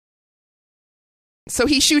So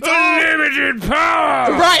he shoots unlimited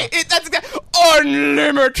power. Right. That's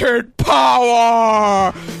unlimited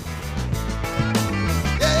power.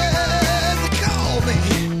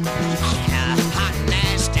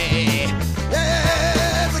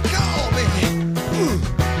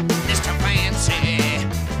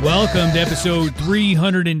 Welcome to episode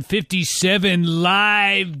 357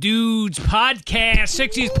 Live Dudes Podcast.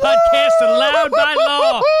 Sexiest podcast allowed by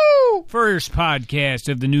law. First podcast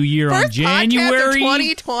of the new year on January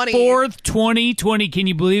 4th, 2020. Can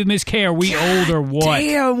you believe it, Miss K? Are we old or what?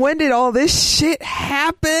 Damn, when did all this shit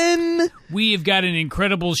happen? We have got an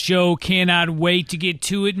incredible show. Cannot wait to get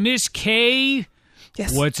to it. Miss K,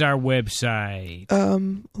 yes. What's our website?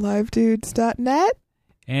 Livedudes.net.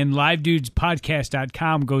 And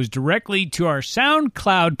livedudespodcast.com goes directly to our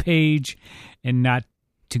SoundCloud page and not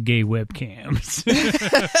to gay webcams.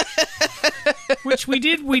 Which we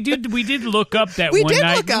did look up that one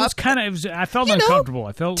night. It was kind of, I felt uncomfortable.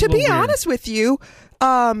 I felt to be weird. honest with you,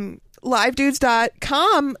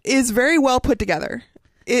 livedudes.com is very well put together.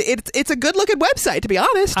 It's a good looking website, to be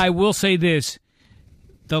honest. I will say this.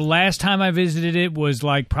 The last time I visited it was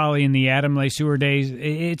like probably in the Adam Lesueur days.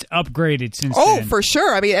 It's upgraded since then. Oh, for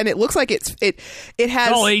sure. I mean, and it looks like it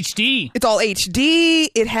has all HD. It's all HD.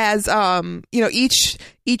 It has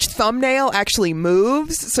each thumbnail actually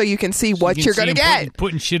moves, so you can see what you're going to get.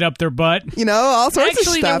 Putting shit up their butt. All sorts of stuff.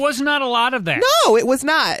 Actually, there was not a lot of that. No, it was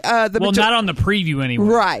not. Not on the preview anyway.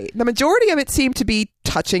 Right. The majority of it seemed to be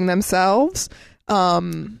touching themselves,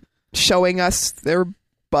 showing us their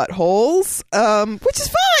buttholes, which is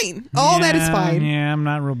fine. That is fine. Yeah, I'm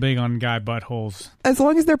not real big on guy buttholes. As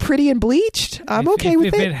long as they're pretty and bleached, I'm okay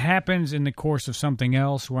with it. If it happens in the course of something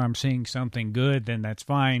else where I'm seeing something good, then that's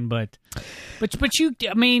fine. But you,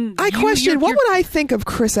 I mean, I question what would I think of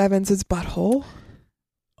Chris Evans' butthole?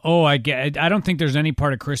 Oh, I don't think there's any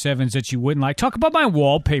part of Chris Evans that you wouldn't like. Talk about my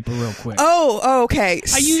wallpaper real quick. Oh, okay.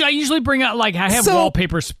 I usually bring out I have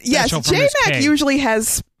wallpaper special. Yes, J-Mac usually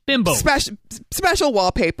has Bimbo. Special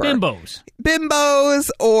wallpaper. Bimbos,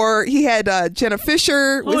 or he had Jenna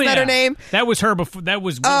Fisher. Was that her name? That was her before. That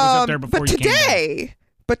was what was up there before.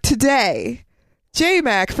 But today,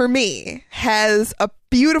 J-Mac for me has a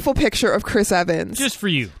beautiful picture of Chris Evans, just for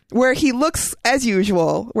you, where he looks as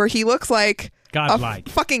usual, where he looks like godlike, a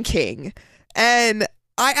fucking king, and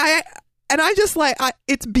I just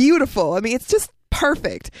it's beautiful. I mean, it's just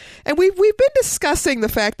perfect. And we've been discussing the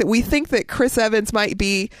fact that we think that Chris Evans might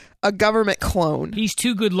be a government clone. He's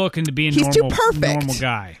too good looking to be a too perfect. Normal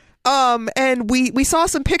guy. And we saw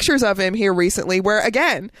some pictures of him here recently where,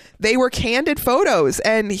 again, they were candid photos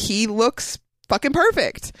and he looks fucking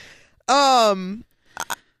perfect. I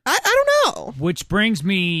don't know. Which brings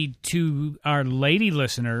me to our lady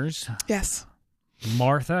listeners. Yes.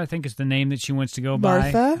 Martha, I think is the name that she wants to go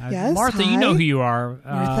by. Martha, yes. Martha, hi. You know who you are.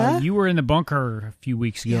 Martha. You were in the bunker a few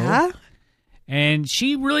weeks ago. Yeah. And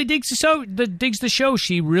she really digs the show.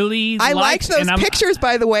 She really I liked those pictures,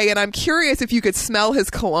 by the way, and I'm curious if you could smell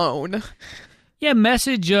his cologne. Yeah,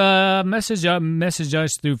 message us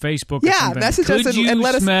through Facebook. Yeah, message us and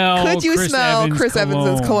let us know. Could you smell Chris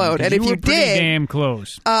Evans' cologne? And if you did, damn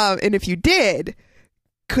close. And if you did,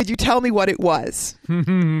 could you tell me what it was?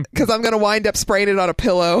 Because I'm going to wind up spraying it on a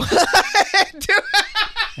pillow.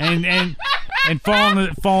 and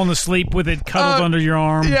falling asleep with it cuddled under your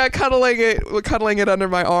arm. Yeah, cuddling it under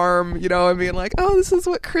my arm, and being like, oh, this is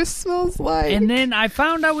what Chris smells like. And then I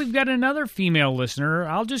found out we've got another female listener.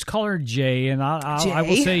 I'll just call her Jay, and I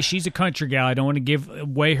will say she's a country gal. I don't want to give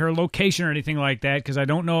away her location or anything like that because I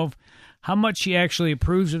don't know how much she actually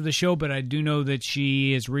approves of the show, but I do know that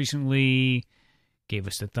she has recently gave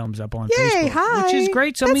us the thumbs up on Facebook, hi. Which is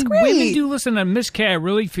great. So, That's great. Women do listen. To Miss K, I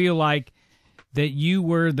really feel like that you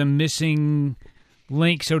were the missing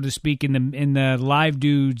link, so to speak, in the Live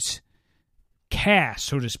Dudes cast,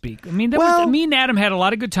 so to speak. I mean, me and Adam had a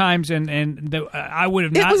lot of good times, and I would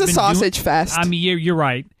have not. It was a sausage fest. I mean, you're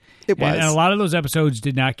right. It was, and a lot of those episodes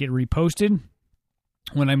did not get reposted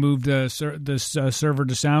when I moved the server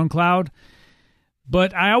to SoundCloud.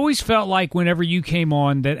 But I always felt like whenever you came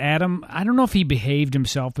on that Adam, I don't know if he behaved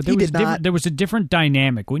himself, but there was a different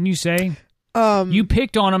dynamic, wouldn't you say? You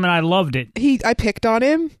picked on him, and I loved it. I picked on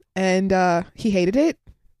him, and he hated it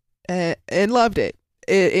and loved it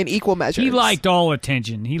in equal measures. He liked all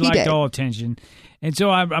attention. He liked all attention. And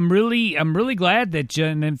so I'm really glad that,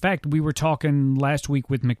 and in fact, we were talking last week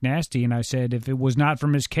with McNasty, and I said if it was not for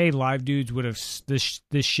Miss K, Live Dudes would have this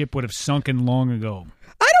ship would have sunken long ago.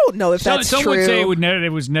 I don't know if that's true. Some would say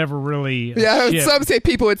it was never really. Some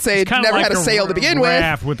people would say it never had a sail to begin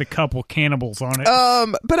with a couple cannibals on it.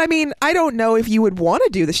 But I mean, I don't know if you would want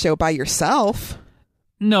to do the show by yourself.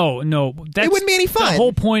 No, that's, it wouldn't be any fun. The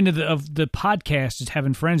whole point of the podcast is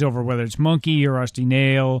having friends over, whether it's Monkey or Rusty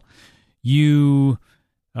Nail, you.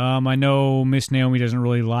 I know Miss Naomi doesn't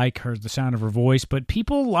really like the sound of her voice, but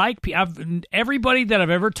people like everybody that I've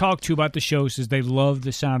ever talked to about the show says they love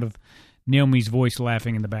the sound of Naomi's voice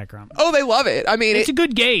laughing in the background. Oh, they love it. I mean, it's a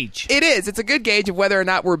good gauge. It is. It's a good gauge of whether or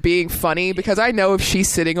not we're being funny, because I know if she's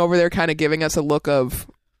sitting over there kind of giving us a look of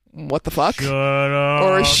what the fuck? Shut up.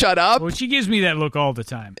 Or shut up. Well, she gives me that look all the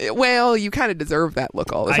time. Well, you kind of deserve that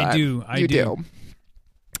look all the time. I do.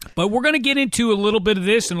 But we're going to get into a little bit of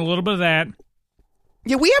this and a little bit of that.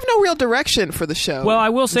 Yeah, we have no real direction for the show. Well, I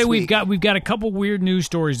will say we've got a couple weird news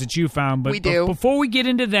stories that you found, but we do. Before we get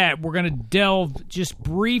into that, we're going to delve just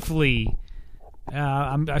briefly.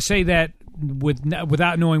 I say that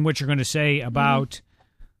without knowing what you're going to say about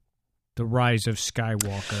the rise of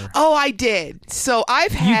Skywalker. Oh, I did. So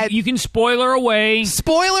I've had you can spoiler away.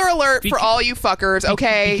 Spoiler alert for all you fuckers.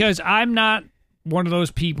 Okay, because I'm not one of those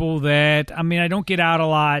people that I don't get out a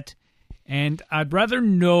lot, and I'd rather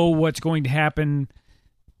know what's going to happen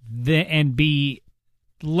and be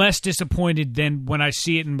less disappointed than when I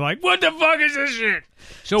see it and be like, what the fuck is this shit?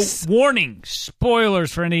 So, warning,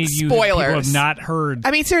 spoilers for any of you that people have not heard.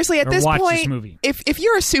 I mean, seriously, at this point, this movie. If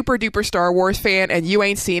you're a super duper Star Wars fan and you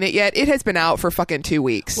ain't seen it yet, it has been out for fucking 2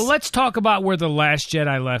 weeks. Well, let's talk about where The Last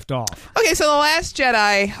Jedi left off. Okay, so The Last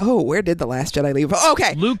Jedi... Oh, where did The Last Jedi leave?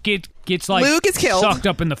 Okay. Luke gets like Luke is killed. Sucked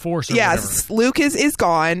up in the Force or yes, whatever. Luke is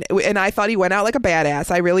gone, and I thought he went out like a badass.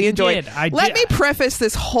 I really enjoyed it. Let me preface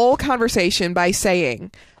this whole conversation by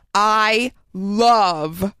saying I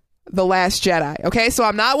love The Last Jedi. Okay, so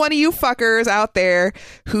I'm not one of you fuckers out there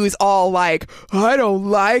who's all like, I don't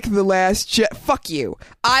like The Last Jedi. Fuck you.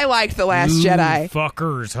 I liked The Last Jedi.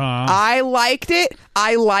 Fuckers, huh? I liked it.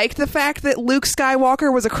 I liked the fact that Luke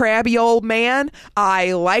Skywalker was a crabby old man.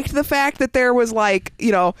 I liked the fact that there was like,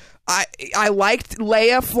 I liked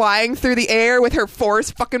Leia flying through the air with her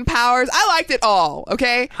Force fucking powers. I liked it all,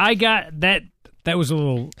 okay? I got that. That was a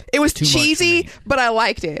little. It was too cheesy, much for me. but I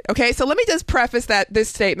liked it. Okay, so let me just preface this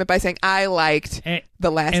statement by saying I liked The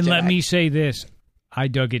Last Jedi. And let me say this: I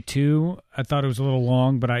dug it too. I thought it was a little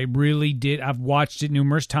long, but I really did. I've watched it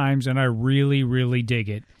numerous times, and I really, really dig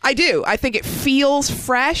it. I do. I think it feels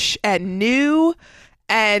fresh and new,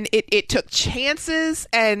 and it took chances,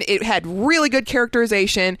 and it had really good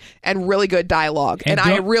characterization and really good dialogue, and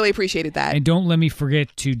I really appreciated that. And don't let me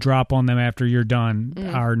forget to drop on them after you're done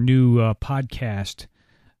our new podcast.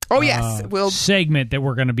 Oh yes, segment that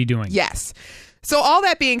we're going to be doing. Yes. So all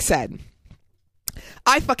that being said,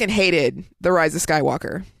 I fucking hated The Rise of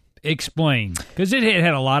Skywalker. Explain, because it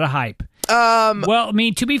had a lot of hype. Well, I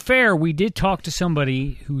mean, to be fair, we did talk to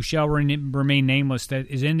somebody who shall remain nameless that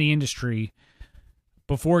is in the industry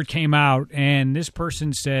before it came out, and this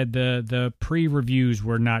person said the pre-reviews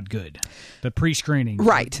were not good. The pre-screenings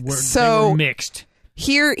right. they were mixed.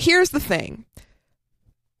 Here's the thing.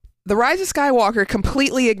 The Rise of Skywalker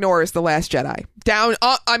completely ignores The Last Jedi.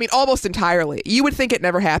 Almost entirely. You would think it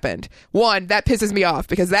never happened. One, that pisses me off,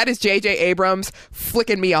 because that is J.J. Abrams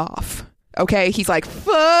flicking me off. Okay? He's like,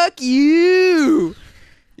 fuck you!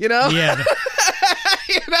 You know? Yeah.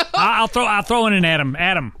 I'll throw in an Adam.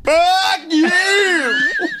 Adam. Fuck you!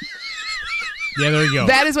 Yeah, there you go.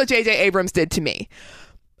 That is what J.J. Abrams did to me.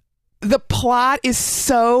 The plot is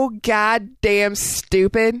so goddamn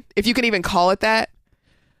stupid, if you can even call it that.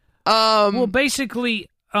 Well, basically,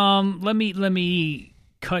 let me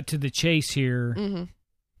cut to the chase here. Mm-hmm.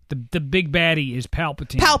 The big baddie is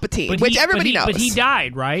Palpatine, which everybody knows. But he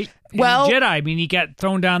died, right? Well, in Jedi. I mean, he got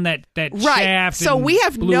thrown down that right. shaft. So we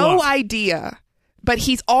have no up. idea. But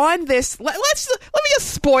he's on this. Let me just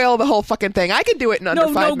spoil the whole fucking thing. I can do it in under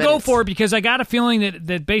 5 minutes. No, go for it, because I got a feeling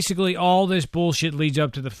that basically all this bullshit leads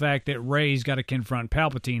up to the fact that Rey's got to confront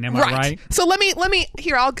Palpatine. Am I right? So let me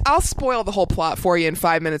here. I'll spoil the whole plot for you in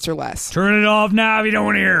 5 minutes or less. Turn it off now if you don't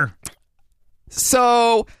want to hear.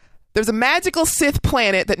 So there's a magical Sith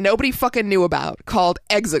planet that nobody fucking knew about called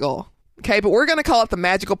Exegol. Okay, but we're gonna call it the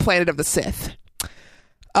magical planet of the Sith.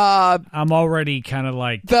 I'm already kind of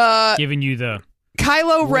like giving you the.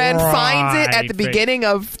 Kylo Ren finds it at the beginning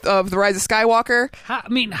of The Rise of Skywalker. How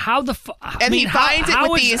has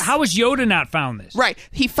Yoda not found this? Right.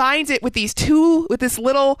 He finds it with this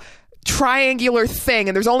little triangular thing,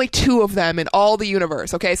 and there's only 2 of them in all the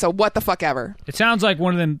universe. Okay, so what the fuck ever. It sounds like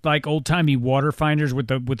one of them like old timey water finders with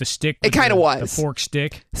the stick. It kind of was the fork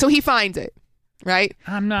stick. So he finds it. Right?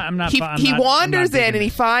 I'm not. He wanders in and he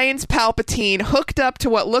finds Palpatine hooked up to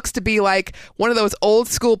what looks to be like one of those old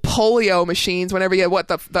school polio machines. Whenever you had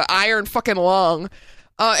the iron fucking lung,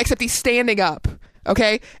 except he's standing up.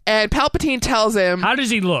 Okay, and Palpatine tells him, How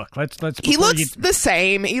does he look? Let's. he looks the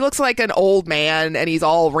same. He looks like an old man, and he's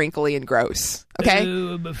all wrinkly and gross. Okay,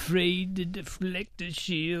 I'm afraid the deflector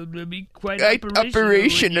shield will be quite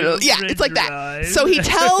operational. Yeah, it's like that. So he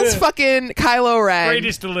tells fucking Kylo Ren.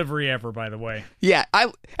 Greatest delivery ever, by the way. Yeah,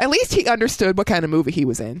 at least he understood what kind of movie he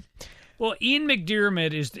was in. Well, Ian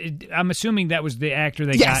McDiarmid I'm assuming that was the actor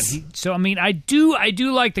they Yes. got. So I mean, I do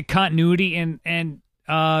like the continuity, and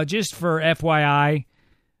just for FYI,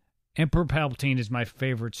 Emperor Palpatine is my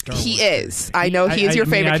favorite Star Wars. He is. I know he is your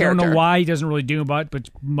favorite character. I don't know why he doesn't really do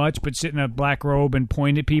much, but sit in a black robe and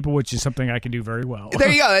point at people, which is something I can do very well. There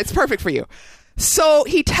you go. It's perfect for you. So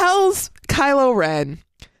he tells Kylo Ren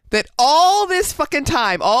that all this fucking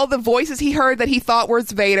time, all the voices he heard that he thought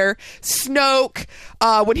was Vader, Snoke,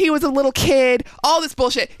 when he was a little kid, all this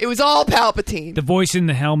bullshit, it was all Palpatine. The voice in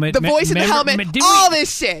the helmet. All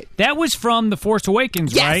this shit. That was from The Force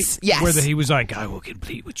Awakens, right? Yes. Where he was like, I will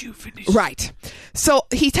complete what you finished. Right. So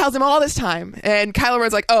he tells him all this time, and Kylo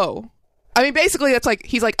Ren's like, oh. I mean, basically,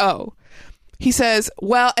 he's like, oh. He says,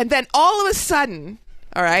 well, and then all of a sudden,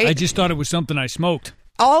 all right? I just thought it was something I smoked.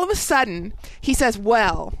 All of a sudden, he says,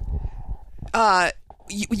 well,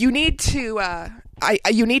 you need to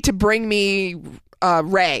you need to bring me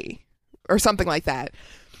Rey or something like that.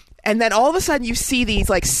 And then all of a sudden you see these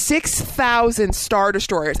like 6,000 Star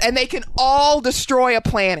Destroyers, and they can all destroy a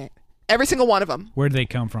planet. Every single one of them. Where did they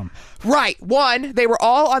come from? Right. One, they were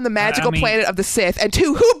all on the magical planet of the Sith. And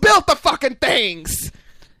two, who built the fucking things?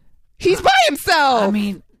 He's by himself. I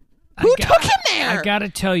mean, who took him there? I gotta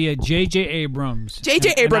tell you, J.J. Abrams.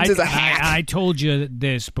 J.J. Abrams is a hack. I told you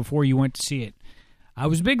this before you went to see it. I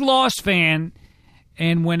was a big Lost fan,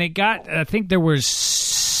 and when it got, I think there was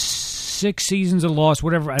 6 seasons of Lost,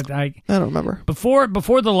 whatever. I don't remember. Before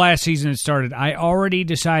the last season had started, I already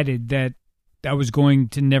decided that I was going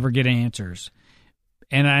to never get answers.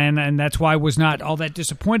 And that's why I was not all that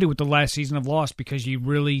disappointed with the last season of Lost, because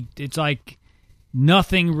it's like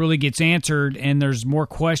nothing really gets answered, and there's more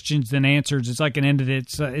questions than answers. It's like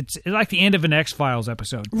it's like the end of an X-Files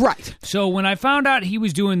episode. Right. So when I found out he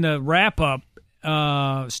was doing the wrap-up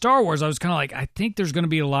Star Wars, I was kind of like, I think there's going to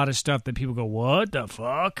be a lot of stuff that people go, what the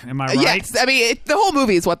fuck? Am I right? Yes. I mean, the whole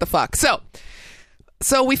movie is what the fuck. So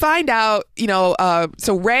we find out,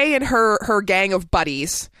 so Rey and her gang of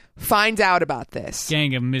buddies finds out about this.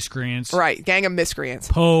 Gang of miscreants. Right, gang of miscreants.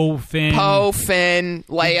 Poe, Finn,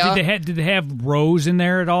 Leia. Did they have Rose in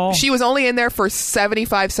there at all? She was only in there for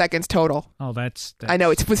 75 seconds total. Oh, that's... I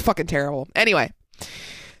know, it was fucking terrible. Anyway,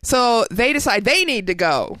 so they decide they need to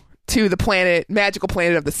go to the magical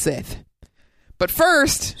planet of the Sith. But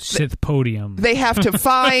first, Sith Podium. They have to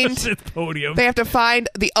find Sith Podium. They have to find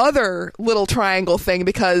the other little triangle thing,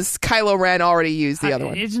 because Kylo Ren already used the other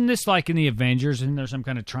one. Isn't this like in the Avengers? Isn't there some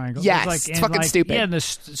kind of triangle? Yes, it's fucking stupid. Yeah, the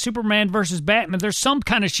Superman versus Batman. There's some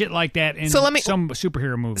kind of shit like that in some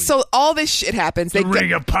superhero movie. So all this shit happens. The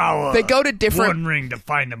Ring of Power. They go to different... One ring to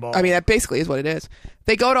find them all. I mean, that basically is what it is.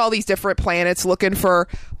 They go to all these different planets looking for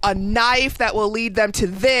a knife that will lead them to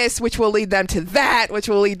this, which will lead them to that, which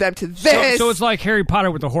will lead them to this. So it's like Harry Potter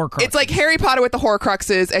with the Horcruxes. It's like Harry Potter with the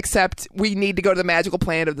Horcruxes, except we need to go to the magical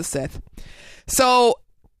planet of the Sith. So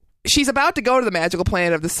she's about to go to the magical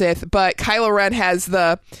planet of the Sith, but Kylo Ren has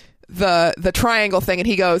the triangle thing, and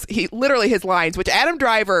his lines, which Adam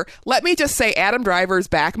Driver, let me just say, Adam Driver's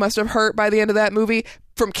back must have hurt by the end of that movie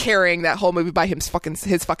from carrying that whole movie by his fucking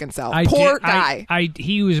self. Poor guy.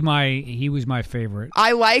 He was my favorite.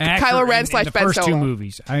 I like Kylo Ren / Ben Solo. The first two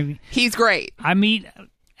movies. He's great. I mean,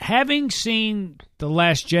 having seen The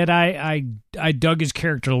Last Jedi, I dug his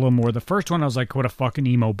character a little more. The first one, I was like, what a fucking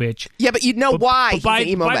emo bitch. Yeah, but you know why he's an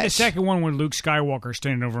emo bitch. By the second one, when Luke Skywalker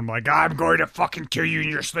standing over him like, I'm going to fucking kill you in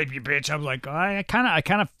your sleep, you bitch. I was like, I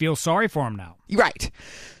kind of feel sorry for him now. Right.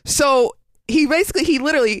 So he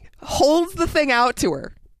literally holds the thing out to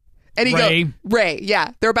her. And he goes, Rey,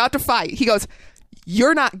 yeah, they're about to fight. He goes,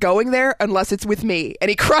 you're not going there unless it's with me. And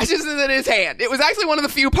he crushes it in his hand. It was actually one of the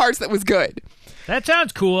few parts that was good. That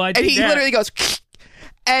sounds cool. And he literally goes,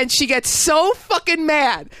 and she gets so fucking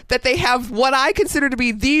mad that they have what I consider to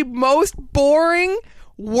be the most boring,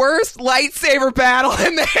 worst lightsaber battle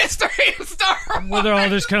in the history of Star Wars. Where they're all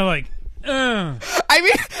just kind of like, I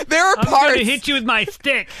mean, there are parts. I'm going to hit you with my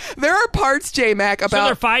stick. There are parts, J-Mac, about... So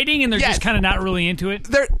they're fighting and they're just kind of not really into it?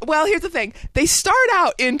 Well, here's the thing. They start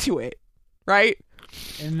out into it, right?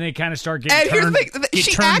 And they kind of start getting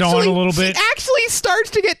turned on a little bit. She actually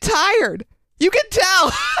starts to get tired. You can tell.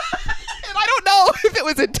 And I don't know if it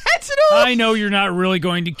was intentional. I know you're not really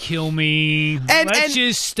going to kill me. Let's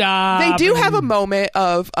just stop. They do have a moment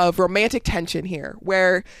of romantic tension here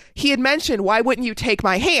where he had mentioned, why wouldn't you take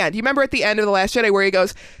my hand? You remember at the end of The Last Jedi where he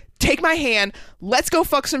goes, take my hand, let's go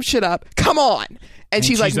fuck some shit up. Come on. And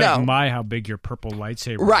she's like, no. My, how big your purple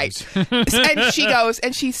lightsaber right. is. And she goes,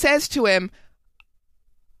 and she says to him,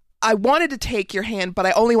 I wanted to take your hand, but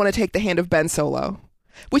I only want to take the hand of Ben Solo.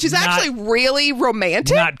 Which is actually really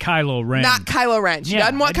romantic. Not Kylo Ren. Not Kylo Ren. She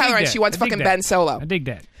doesn't want Kylo Ren. She wants fucking Ben Solo. I dig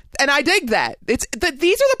that. And I dig that. These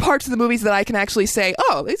are the parts of the movies that I can actually say,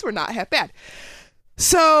 oh, these were not half bad.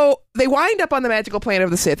 So they wind up on the magical planet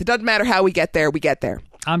of the Sith. It doesn't matter how we get there. We get there.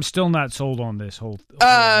 I'm still not sold on this whole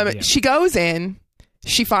idea. She goes in.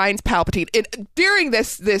 She finds Palpatine. During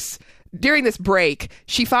this break,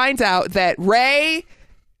 she finds out that Rey,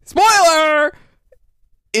 spoiler,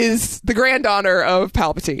 is the granddaughter of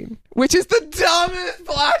Palpatine, which is the dumbest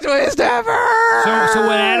plot twist ever. So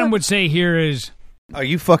what Adam would say here is, are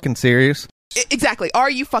you fucking serious? Exactly. Are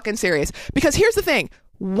you fucking serious? Because here's the thing.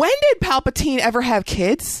 When did Palpatine ever have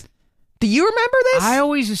kids? Do you remember this? I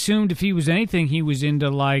always assumed if he was anything, he was into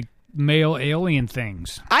like male alien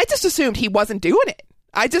things. I just assumed he wasn't doing it.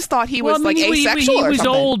 I just thought he was asexual he or was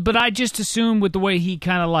something. old, but I just assumed with the way he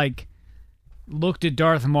kind of like looked at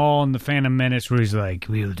Darth Maul in The Phantom Menace, where he's like,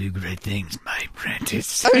 "We'll do great things, my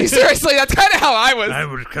apprentice." I mean, seriously, that's kind of how I was. I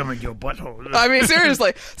would come in your butthole. I mean,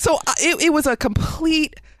 seriously. So it was a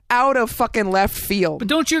complete out of fucking left field. But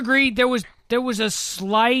don't you agree? There was a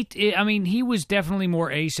slight. I mean, he was definitely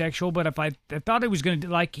more asexual. But if I thought he was going to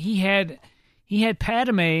like he had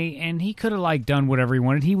Padme, and he could have like done whatever he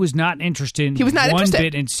wanted. He was not interested. He was not one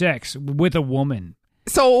interested. bit in sex with a woman.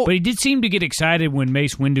 So, but he did seem to get excited when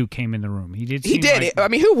Mace Windu came in the room. He did. I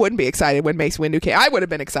mean, who wouldn't be excited when Mace Windu came? I would have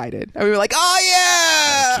been excited. I mean, we were like, oh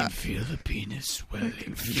yeah, I can feel the penis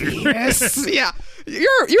swelling. Yes, yeah.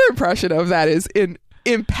 Your impression of that is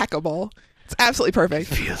impeccable. It's absolutely perfect.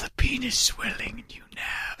 Feel the penis swelling in you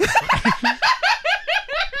now.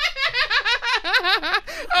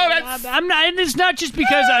 I'm not, and it's not just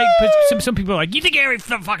because some people are like, you think every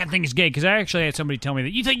fucking thing is gay, because I actually had somebody tell me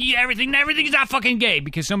that you think everything is not fucking gay,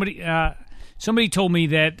 because somebody told me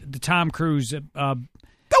that the Tom Cruise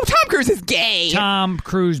Tom Cruise is gay. Tom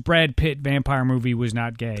Cruise Brad Pitt vampire movie was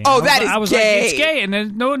not gay. And I was gay. Like, it's gay, and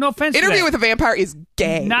then no offense. Interview with a Vampire is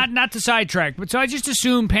gay. Not to sidetrack, but so I just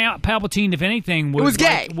assumed Palpatine, if anything, was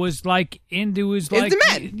gay. Was like into his like the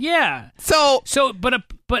men. Yeah.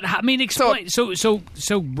 But I mean, explain. So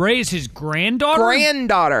Rey is his granddaughter.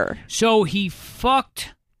 Granddaughter. So he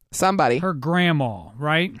fucked somebody. Her grandma,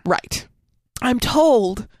 right? Right. I'm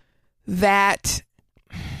told that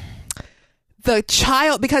the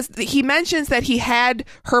child, because he mentions that he had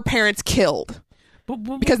her parents killed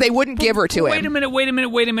because they wouldn't give her to him. Wait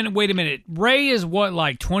a minute. Rey is what,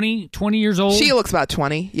 like 20 years old? She looks about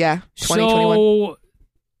 20. Yeah. 20, so 21.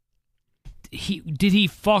 Did he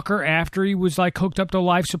fuck her after he was like hooked up to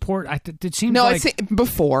life support? It seems like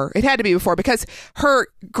before. It had to be before, because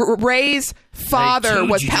Rey's father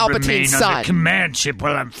was Palpatine's son. On the command ship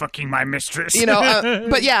while I'm fucking my mistress.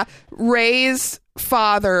 But yeah, Rey's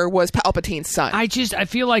father was Palpatine's son. I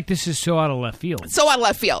feel like this is so out of left field. So out of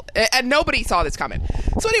left field, and nobody saw this coming.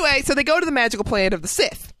 So anyway, so they go to the magical planet of the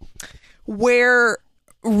Sith, where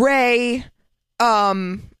Rey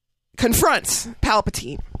confronts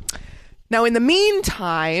Palpatine. Now, in the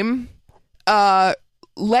meantime,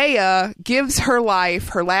 Leia gives her life,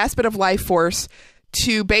 her last bit of life force,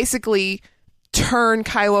 to basically turn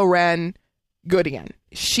Kylo Ren good again.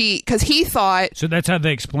 Because he thought... So that's how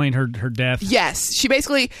they explain her death? Yes.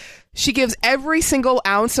 She gives every single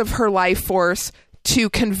ounce of her life force to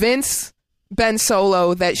convince Ben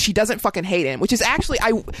Solo that she doesn't fucking hate him, which is actually...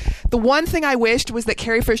 the one thing I wished was that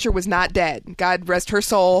Carrie Fisher was not dead. God rest her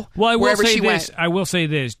soul, wherever she went. I will say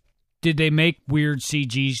this. Did they make weird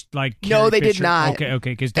CGs like Carrie No, they Fisher? did not.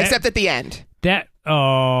 Okay. Except at the end. They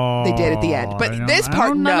did at the end. But this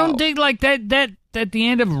part, no. I don't dig like that at the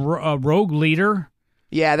end of Rogue Leader.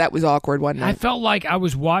 Yeah, that was awkward, wasn't it? I felt like I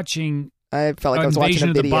was watching... I felt like I was watching a video. Invasion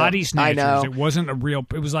of the Body Snatchers. I know. It wasn't a real...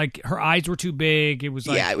 It was like her eyes were too big. It was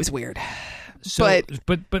like... Yeah, it was weird. So,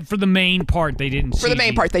 but for the main part, they didn't. For the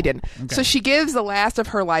main part, they didn't. Okay. So she gives the last of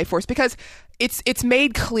her life force, because it's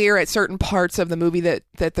made clear at certain parts of the movie that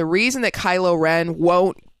the reason that Kylo Ren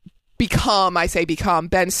won't become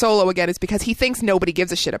Ben Solo again is because he thinks nobody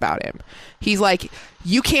gives a shit about him. He's like,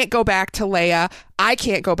 you can't go back to Leia. I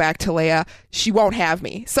can't go back to Leia. She won't have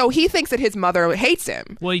me. So he thinks that his mother hates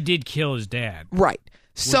him. Well, he did kill his dad. Right.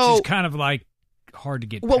 So which is kind of like hard to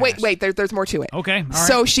get Well, past. wait. There's more to it. Okay, all right.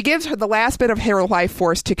 So she gives her the last bit of her life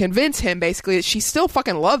force to convince him, basically, that she still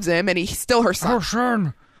fucking loves him and he's still her son. Oh,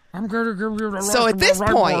 son, I'm going to give you the So at this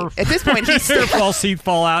point, he's still... false teeth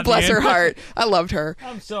fall out. Bless man. her heart. I loved her.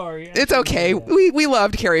 I'm sorry. It's okay. We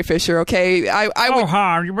loved Carrie Fisher, okay?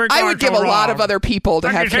 I would give a lot of other people to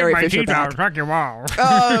have Carrie Fisher back.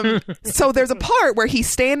 So there's a part where he's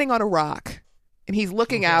standing on a rock and he's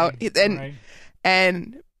looking out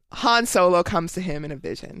and Han Solo comes to him in a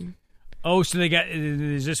vision. Oh, so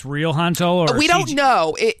is this real Han Solo? Or We don't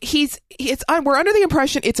know. We're under the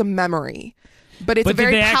impression it's a memory. But it's a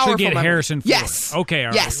very did they powerful actually get memory. Harrison Ford? Yes. Okay, all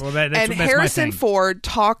right. Yes. Well, that's and my Harrison thing. Ford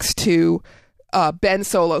talks to Ben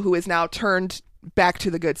Solo, who is now turned back to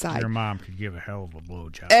the good side. Your mom could give a hell of a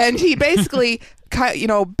blowjob. And he basically,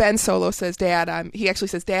 Ben Solo says, Dad, he actually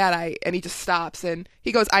says, Dad, and he just stops and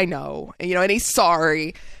he goes, I know. And, and he's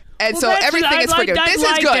sorry. And so everything is forgiven. This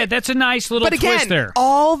is good. That's a nice little but again, twist there.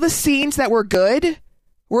 all the scenes that were good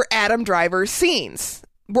were Adam Driver's scenes.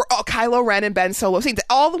 Were all Kylo Ren and Ben Solo scenes.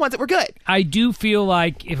 All the ones that were good. I do feel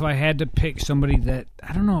like if I had to pick somebody that,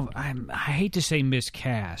 I don't know, I hate to say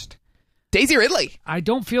miscast. Daisy Ridley. I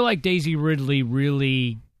don't feel like Daisy Ridley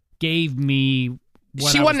really gave me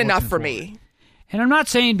what She I was wasn't enough looking for me. And I'm not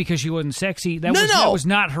saying because she wasn't sexy. That was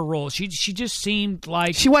not her role. She just seemed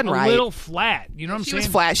like she wasn't a little flat. You know what I'm saying? She was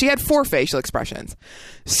flat. She had 4 facial expressions.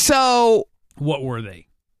 So what were they?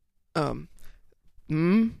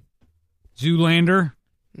 Zoolander.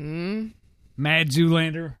 Mad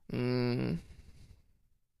Zoolander.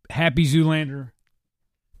 Happy Zoolander.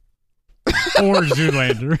 Or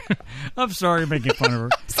Zoolander. I'm sorry making fun of her.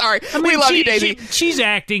 Sorry. We love you, Daisy. She's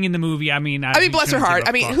acting in the movie. I mean, bless her heart.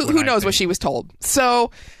 I mean, who knows what she was told?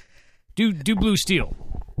 So do Blue Steel.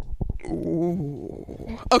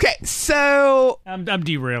 Ooh. Okay, so I'm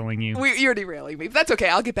derailing you. You're derailing me. But that's okay.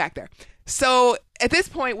 I'll get back there. So at this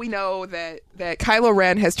point, we know that Kylo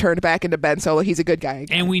Ren has turned back into Ben Solo. He's a good guy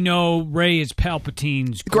again. And we know Rey is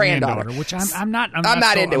Palpatine's granddaughter, which I'm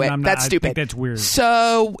not into it. That's stupid. I think that's weird.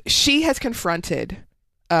 So she has confronted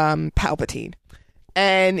Palpatine,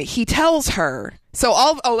 and he tells her.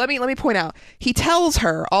 So let me point out. He tells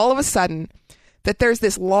her all of a sudden that there's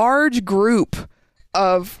this large group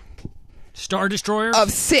of Star Destroyers? Of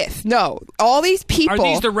Sith. No. All these people. Are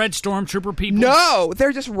these the Red Stormtrooper people? No.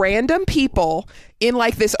 They're just random people in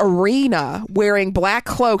like this arena wearing black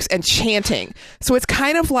cloaks and chanting. So it's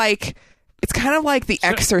kind of like The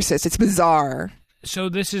Exorcist. It's bizarre. So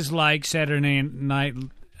this is like Saturday night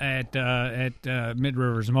at Mid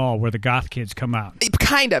Rivers Mall where the goth kids come out.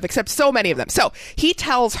 Kind of, except so many of them. So he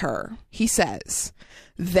tells her, he says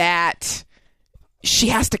that she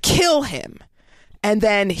has to kill him. And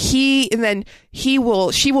then she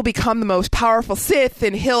will become the most powerful Sith,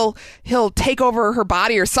 and he'll take over her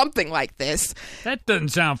body or something like this. That doesn't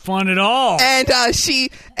sound fun at all. And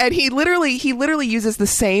he literally uses the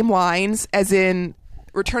same lines as in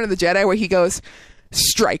Return of the Jedi, where he goes,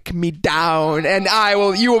 "Strike me down, and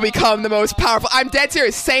you will become the most powerful." I'm dead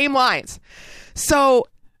serious. Same lines. So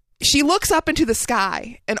she looks up into the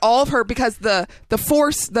sky, and all of her, because the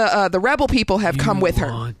Force, the rebel people have come with her.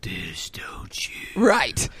 You want this, don't you?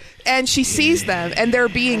 Right. And she sees them, and they're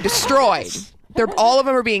being destroyed. All of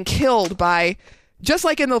them are being killed by, just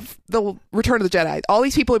like in the Return of the Jedi. All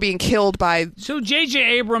these people are being killed by. So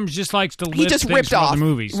J.J. Abrams just likes to lift he just things ripped from off the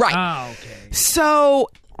movies, right? Oh, okay. So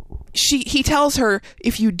he tells her,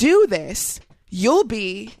 if you do this, you'll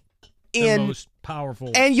be the most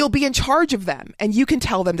powerful, and you'll be in charge of them, and you can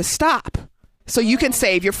tell them to stop, so you can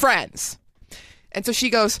save your friends. And so she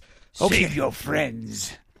goes, "Okay, save your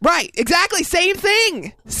friends." Right, exactly, same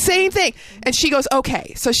thing. And she goes,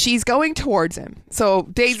 "Okay." So she's going towards him. So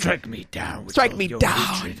Dave, strike me down,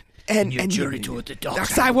 and your journey toward the dark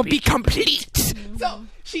side will be complete. So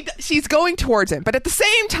she's going towards him, but at the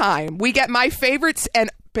same time, we get my favorites and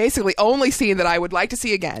basically only scene that I would like to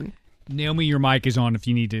see again. Naomi, your mic is on if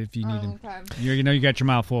you need to. Okay. You got your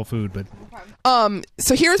mouth full of food, but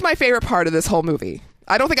so here's my favorite part of this whole movie.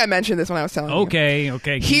 I don't think I mentioned this when I was telling you.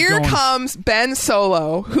 Okay. Here comes Ben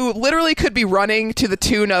Solo, who literally could be running to the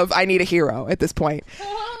tune of "I Need a Hero" at this point.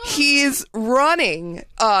 He's running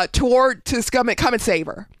to come and save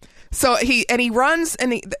her. So he runs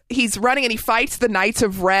and he's running and he fights the Knights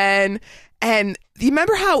of Ren. And you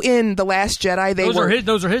remember how in The Last Jedi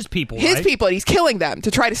those are his people, his right? people, and he's killing them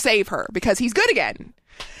to try to save her because he's good again.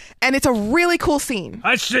 And it's a really cool scene.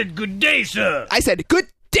 I said, "Good day, sir." I said, "Good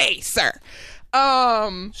day, sir."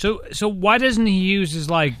 So why doesn't he use his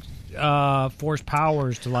force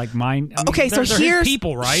powers to mind? I mean, okay, so they're here's his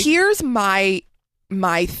people, right? Here's my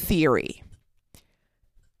theory.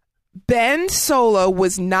 Ben Solo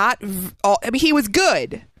was not, he was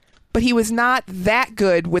good, but he was not that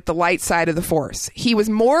good with the light side of the Force. He was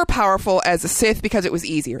more powerful as a Sith because it was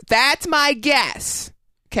easier. That's my guess.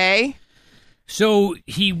 Okay? So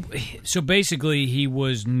basically he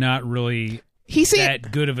was not really that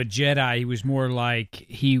good of a Jedi. He was more like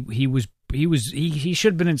he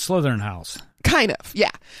should have been in Slytherin House. Kind of,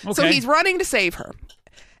 yeah. Okay. So he's running to save her.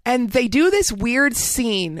 And they do this weird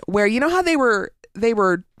scene where, you know how they were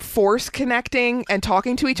Force connecting and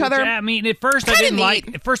talking to each other? I mean, at first I didn't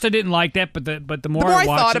like that, but the more I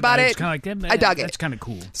watched thought about it, it's kind of like, I dug it. That's kind of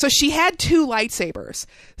cool. So she had 2 lightsabers.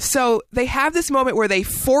 So they have this moment where they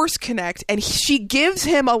Force connect, and she gives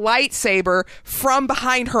him a lightsaber from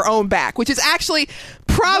behind her own back, which is actually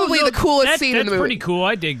probably the coolest scene in the movie. That's pretty cool.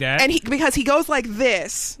 I dig that. And because he goes like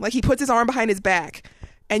this, like he puts his arm behind his back.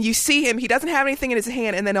 And you see him, he doesn't have anything in his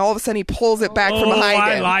hand, and then all of a sudden he pulls it back from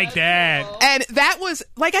behind him. I like that. And that was,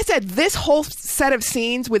 like I said, this whole set of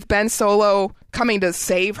scenes with Ben Solo coming to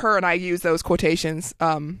save her, and I use those quotations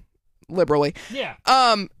liberally,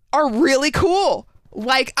 are really cool.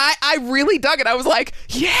 Like, I really dug it. I was like,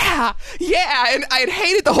 yeah. And I had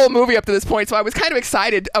hated the whole movie up to this point, so I was kind of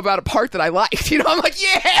excited about a part that I liked. You know, I'm like,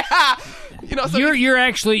 yeah! You know, so you're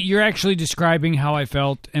actually describing how I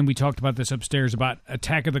felt, and we talked about this upstairs about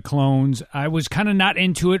Attack of the Clones. I was kind of not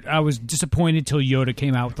into it. I was disappointed till Yoda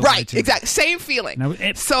came out with the right, lightsaber. Exactly, same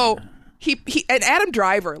feeling. So he and Adam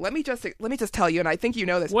Driver. Let me just tell you, and I think you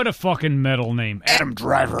know this. What a fucking metal name, Adam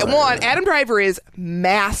Driver. Adam Driver is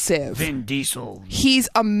massive. Vin Diesel. He's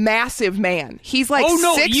a massive man. He's like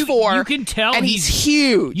 6'4". You can tell, and he's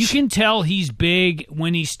huge. You can tell he's big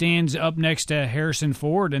when he stands up next to Harrison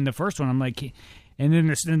Ford in the first one. I'm like, and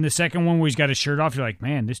then in the second one where he's got his shirt off, you're like,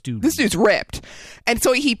 man, this dude's ripped. And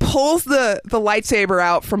so he pulls the lightsaber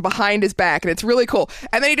out from behind his back, and it's really cool.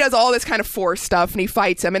 And then he does all this kind of Force stuff, and he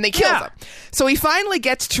fights him, and they kill him. So he finally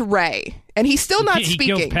gets to Rey, and he's still not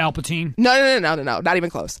speaking. He kills Palpatine? No, not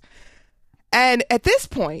even close. And at this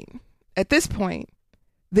point,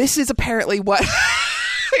 this is apparently what...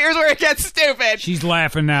 Here's where it gets stupid. She's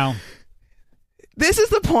laughing now. This is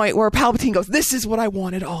the point where Palpatine goes, this is what I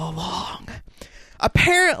wanted all along.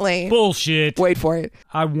 Apparently... Bullshit. Wait for it.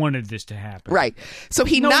 I wanted this to happen. Right. So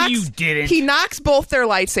he you didn't. He knocks both their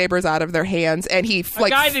lightsabers out of their hands, and he... A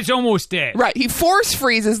guy that's almost dead. Right. He Force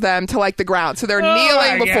freezes them to, like, the ground, so they're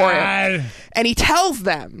kneeling before him. And he tells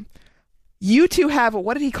them, you two have,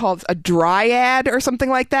 what did he call it? A dryad or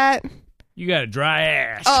something like that? You got a dry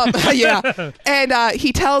ass. Yeah. And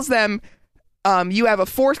he tells them, you have a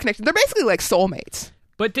Force connection. They're basically like soulmates.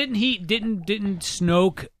 But didn't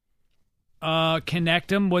Snoke...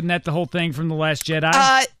 connect him? Wasn't that the whole thing from The Last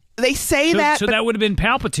Jedi? They say that. So that would have been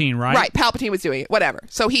Palpatine, right? Right, Palpatine was doing it. Whatever.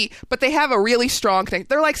 But they have a really strong connection.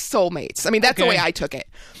 They're like soulmates. I mean, that's the way I took it.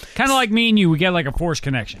 Kind of like me and you. We get like a Force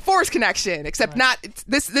connection. Force connection, except not.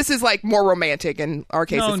 This is like more romantic in our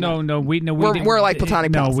case. No. We're like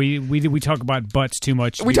platonic. No, we talk about butts too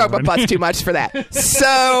much. We talk about butts too much for that.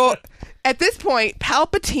 So at this point,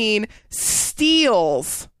 Palpatine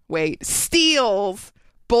steals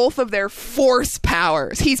both of their Force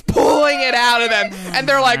powers. He's pulling it out of them, and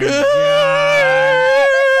they're like, Like the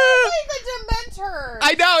Dementors.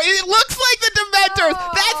 I know, it looks like the Dementors.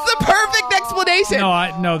 That's the perfect explanation.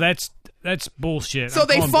 No, that's bullshit. So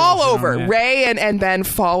they fall over. Rey and Ben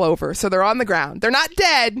fall over. So they're on the ground. They're not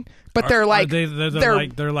dead, but they're like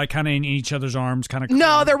they're like kind of in each other's arms, kind of.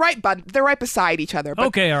 No, they're right beside each other. But,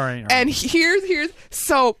 okay, all right. And here's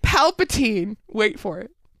so Palpatine. Wait for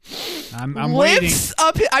it. I'm lifts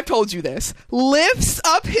waiting. I've told you this. Lifts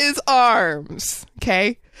up his arms,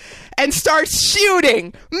 okay, and starts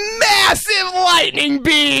shooting massive lightning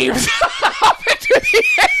beams up into the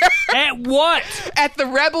air. At what? At the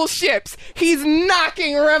rebel ships. He's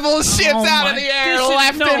knocking rebel ships out of the air,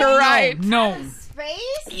 left and right. No.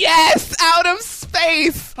 Space? Yes, out of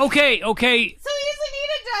space. Okay. So he doesn't need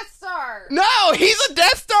a Death Star. No, he's a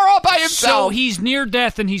Death Star all by himself. So he's near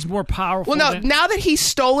death and he's more powerful. Well, no, now that he's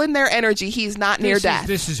stolen their energy, he's not near death.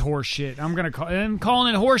 This is horseshit. I'm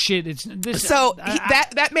calling it horseshit.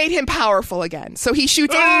 That made him powerful again. So he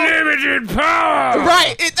shoots unlimited power.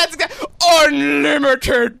 Right. That's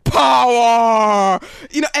unlimited power.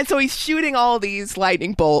 And so he's shooting all these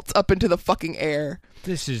lightning bolts up into the fucking air.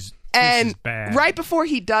 This is bad. Right before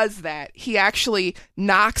he does that, he actually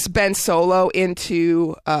knocks Ben Solo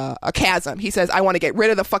into a chasm. He says, I want to get rid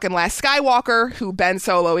of the fucking last Skywalker, who Ben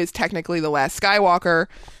Solo is technically the last Skywalker,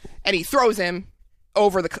 and he throws him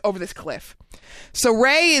over this cliff. So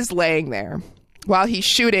Rey is laying there while he's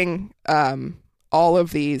shooting all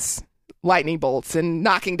of these lightning bolts and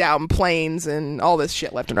knocking down planes and all this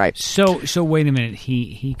shit left and right. So wait a minute.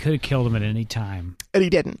 He could have killed him at any time, And he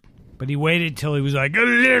didn't. but he waited till he was like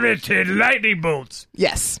unlimited lightning bolts,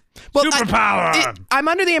 Yes. Well, superpower. I'm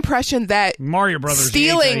under the impression that Mario Brothers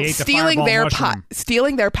stealing ate the fireball mushroom.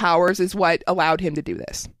 stealing their powers is what allowed him to do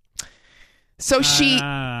this. So she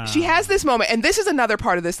has this moment, and this is another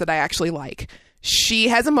part of this that I actually like. She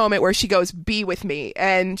has a moment where she goes, "Be with me,"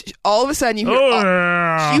 and all of a sudden you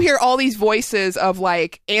hear all these voices of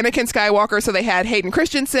like Anakin Skywalker. So they had Hayden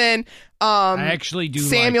Christensen, I actually do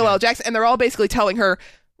Samuel like L. that. Jackson, and they're all basically telling her,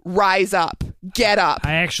 "Rise up, get up."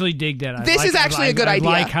 I actually dig that. This is actually a good idea.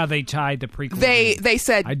 I like how they tied the prequel. They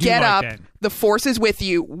said, I do "Get like up. that. The Force is with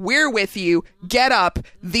you. We're with you. Get up.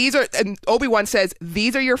 These are." And Obi-Wan says,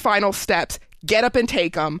 "These are your final steps. Get up and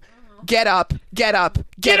take them. Get up. Get up.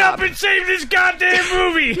 Get up and save this goddamn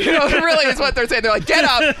movie. You know, it really is what they're saying. They're like, "Get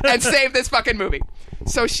up and save this fucking movie."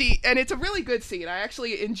 So and it's a really good scene. I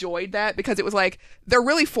actually enjoyed that because it was like they're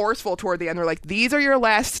really forceful toward the end. They're like, "These are your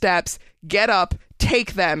last steps. Get up.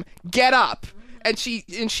 Take them. Get up." And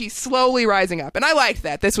she's slowly rising up, and I liked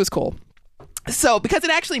that. This was cool. So because it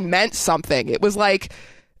actually meant something, it was like,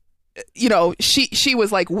 you know, she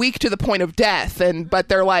was like weak to the point of death, but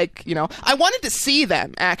they're like, you know, I wanted to see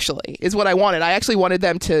them. Actually, is what I wanted. I actually wanted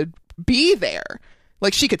them to be there,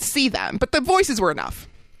 like she could see them, but the voices were enough.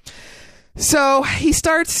 So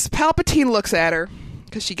Palpatine looks at her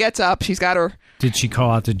because she gets up. She's got her. Did she call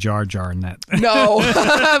out to Jar Jar in that? No,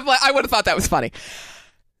 I would have thought that was funny.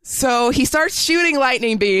 So he starts shooting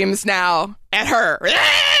lightning beams now at her.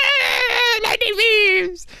 Lightning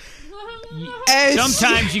beams. And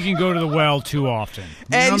Sometimes you can go to the well too often. You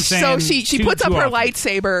know what I'm and so saying? she puts up Too her often.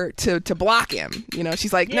 lightsaber to block him. You know,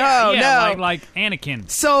 she's like, Yeah, no. like Anakin.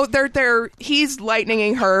 So he's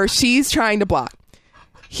lightninging her. She's trying to block.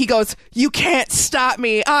 He goes, "You can't stop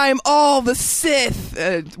me. I'm all the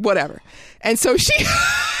Sith." Whatever. And so she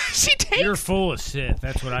takes. You're full of Sith.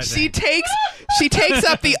 That's what I She think. takes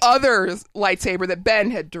up the other lightsaber that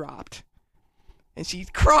Ben had dropped, and she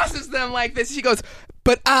crosses them like this. She goes,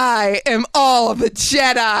 "But I am all the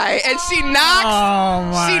Jedi," and she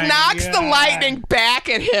knocks the lightning back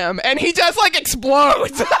at him, and he just like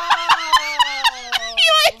explodes. he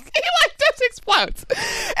just explodes.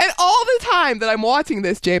 And all the time that I'm watching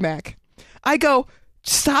this, J-Mac, I go,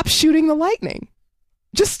 "Stop shooting the lightning.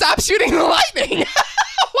 Just stop shooting the lightning."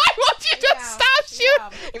 Why won't you just stop shooting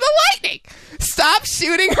the lightning? Stop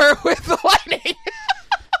shooting her with the lightning.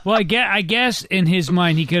 Well, I guess in his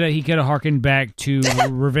mind he could have harkened back to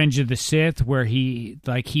Revenge of the Sith, where the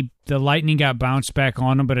lightning got bounced back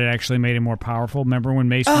on him, but it actually made him more powerful. Remember when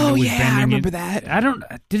Mace Windu was bending I remember it?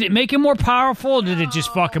 that. Did it make him more powerful, or did it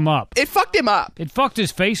just fuck him up? It fucked him up. It fucked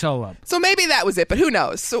his face all up. So maybe that was it, but who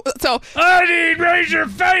knows? So I need razor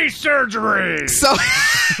face surgery. So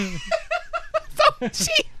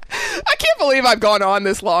I can't believe I've gone on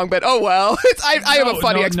this long, but oh well. I have a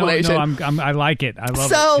funny explanation. I like it. I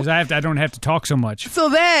love it because I don't have to talk so much.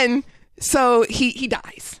 So he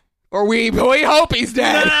dies, or we hope he's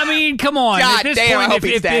dead. I mean, come on. God At this damn, I point, hope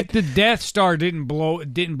he's if dead. the Death Star didn't blow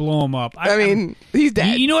him up, I mean, he's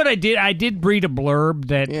dead. You know what I did? I did read a blurb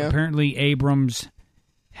that Yeah. apparently Abrams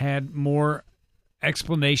had more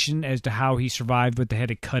explanation as to how he survived, but they had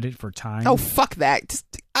to cut it for time. Oh, fuck that.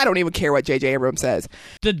 I don't even care what J.J. Abrams says.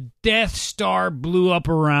 The Death Star blew up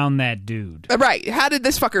around that dude. Right. How did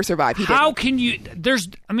this fucker survive? He How didn't. can you?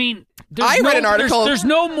 I read an article. There's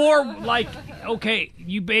no more like. Okay,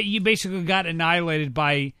 you basically got annihilated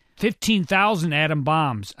by 15,000 atom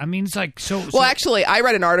bombs. I mean, it's like so. Well, actually, I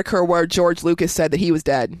read an article where George Lucas said that he was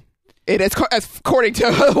dead. It is according to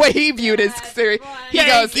the way he viewed his series. He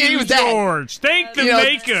goes, he was dead. George. Thank the You know,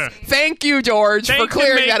 maker. Thank you, George, Thank for the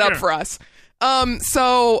clearing that up maker. for us.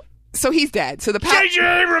 So he's dead. So the J.J.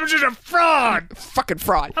 Abrams is a fraud. fucking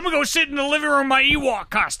fraud. I'm gonna go sit in the living room in my Ewok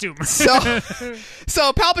costume.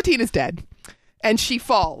 So Palpatine is dead, and she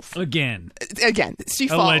falls Again, She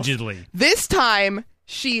falls. allegedly. This time,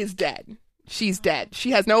 she is dead. She's dead.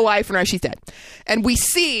 She has no life in her. She's dead. And we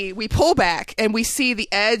pull back, and we see the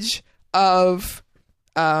edge of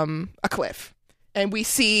a cliff, and we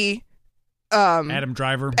see Adam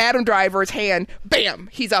Driver. Adam Driver's hand. Bam,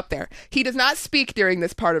 he's up there. He does not speak during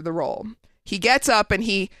this part of the role. He gets up and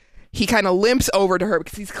he kind of limps over to her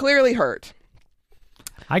because he's clearly hurt.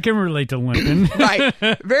 I can relate to limping. Right.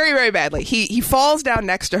 Very, very badly. He falls down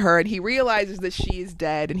next to her and he realizes that she's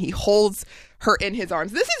dead and he holds her in his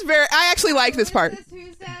arms. I actually like this part.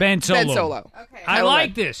 Who's that? Ben Solo. Ben Solo. Okay. I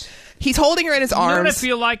like this. He's holding her in his You know what I arms.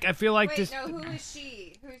 feel like? I feel like Wait, this. no, who is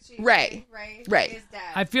she? Who's she? Ray. Ray is dead.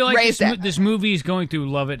 I feel like Ray's dead. this movie is going through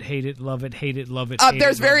love it, hate it, love it, hate it, love it. Hate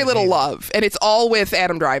There's it, very love it, little hate it. love, and it's all with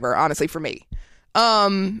Adam Driver, honestly, for me.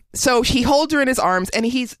 So he holds her in his arms, and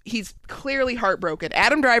he's clearly heartbroken.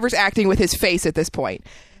 Adam Driver's acting with his face at this point,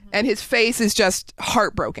 and his face is just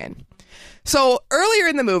heartbroken. So earlier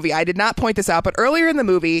in the movie, I did not point this out, but earlier in the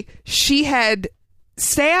movie, she had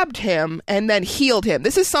stabbed him and then healed him.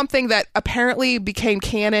 This is something that apparently became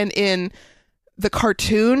canon in the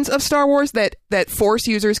cartoons of Star Wars, that Force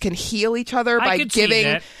users can heal each other I by could see giving.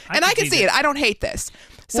 that. And I can see it. I don't hate this.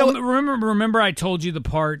 So Well, remember I told you the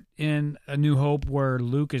part in A New Hope where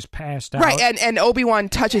Luke is passed out, right, and Obi-Wan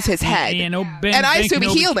touches his head, and and I assume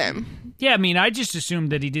he healed him. Yeah, I mean, I just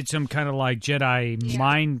assumed that he did some kind of like Jedi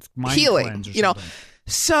mind Healing, cleanse or you know. something.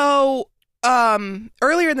 So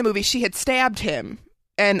earlier in the movie, she had stabbed him,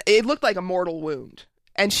 and it looked like a mortal wound,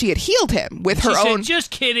 and she had healed him with her She own. said,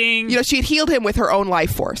 just kidding. You know, she had healed him with her own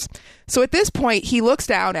life force. So at this point, he looks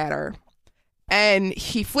down at her, and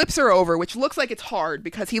he flips her over, which looks like it's hard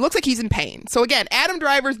because he looks like he's in pain. So again, Adam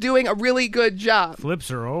Driver's doing a really good job. Flips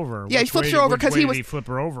her over. Yeah, he Which flips way- her over which 'cause way he did was- he flip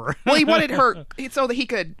her over. Well, he wanted her so that he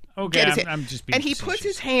could Okay, get his hand. I'm just being and he puts facetious.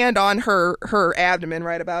 his hand on her abdomen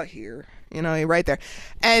right about here. You know, right there.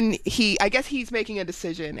 And I guess he's making a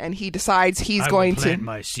decision, and he decides he's I going will to. plant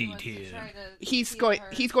my seed here. He's going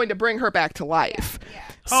to bring her back to life. Yeah.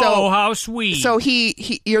 So, Oh, how sweet! So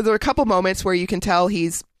there are a couple moments where you can tell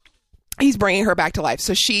he's bringing her back to life.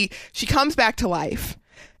 So she comes back to life,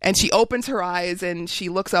 and she opens her eyes and she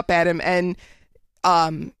looks up at him, and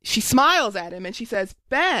she smiles at him and she says,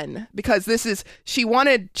 "Ben," because she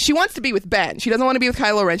wants to be with Ben. She doesn't want to be with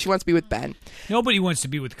Kylo Ren. She wants to be with Ben. Nobody wants to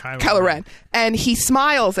be with Kylo Ren. And he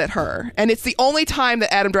smiles at her. And it's the only time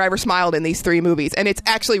that Adam Driver smiled in these 3 movies. And it's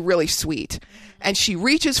actually really sweet. And she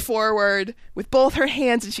reaches forward with both her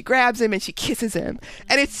hands and she grabs him and she kisses him.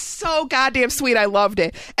 And it's so goddamn sweet. I loved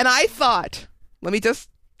it. And I thought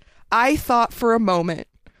for a moment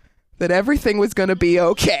that everything was going to be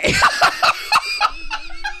okay.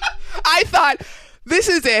 I thought, this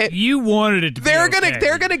is it. You wanted it to They're be okay.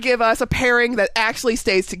 they're gonna give us a pairing that actually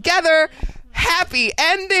stays together. Happy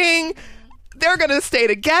ending. They're gonna stay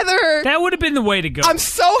together. That would have been the way to go. I'm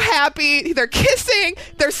so happy. They're kissing.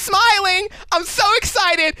 They're smiling. I'm so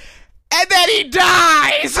excited. And then he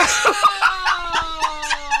dies.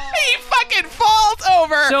 He fucking falls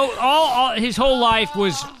over. So all his whole life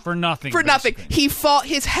was for nothing. For nothing. basically.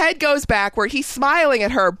 His head goes backward. He's smiling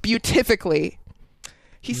at her beautifically.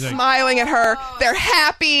 He's like- smiling at her. They're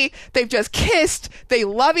happy. They've just kissed. They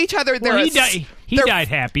love each other. Well, he died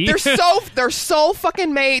happy. They're so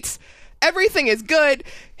fucking mates. Everything is good.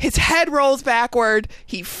 His head rolls backward.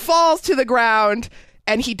 He falls to the ground,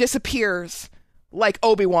 and he disappears like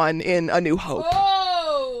Obi-Wan in A New Hope.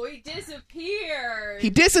 Oh, he disappeared.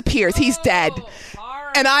 He disappears. He's dead.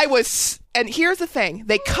 Horror. And here's the thing.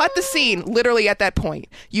 They cut the scene literally at that point.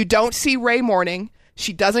 You don't see Rey mourning.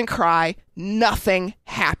 She doesn't cry. Nothing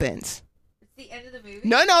happens. It's the end of the movie.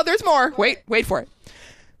 No, there's more. Wait for it.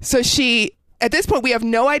 So at this point, we have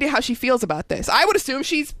no idea how she feels about this. I would assume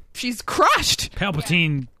she's crushed.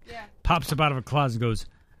 Palpatine Yeah. pops up out of a closet and goes,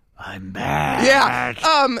 "I'm back."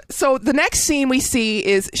 Yeah. So the next scene we see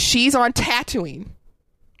is she's on Tatooine.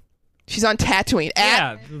 She's on Tatooine.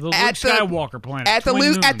 Yeah, the Luke Skywalker planet.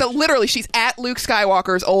 Literally, she's at Luke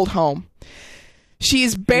Skywalker's old home.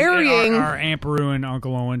 She's burying. Our Aunt Beru and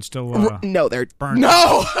Uncle Owen still. No, they're burned.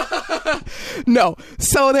 no, no.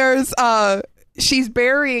 So there's she's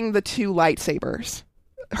burying the 2 lightsabers,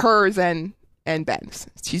 hers and Ben's.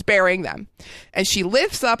 She's burying them, and she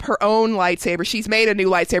lifts up her own lightsaber. She's made a new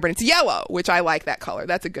lightsaber, and it's yellow, which I like that color.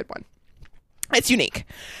 That's a good one. It's unique.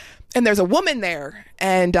 And there's a woman there,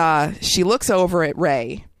 and she looks over at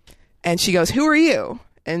Rey, and she goes, "Who are you?"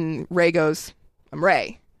 And Rey goes, "I'm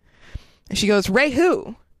Rey." And she goes, "Rey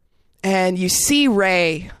who?" And you see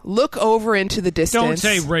Rey look over into the distance. Don't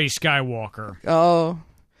say Rey Skywalker. Oh.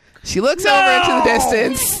 She looks over into the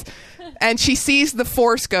distance, and she sees the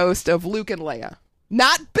Force ghost of Luke and Leia.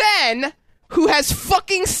 Not Ben, who has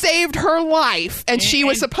fucking saved her life, and she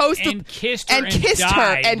was supposed to... And kissed her and and kissed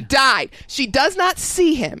her died. and died. She does not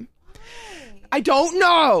see him. I don't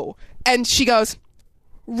know. And she goes,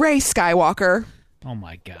 "Rey Skywalker." Oh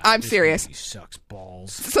my god! I'm this serious. movie sucks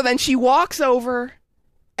balls. So then she walks over,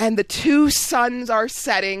 and the 2 suns are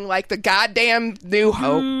setting like the goddamn New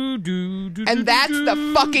Hope. And that's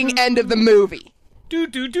the fucking end of the movie.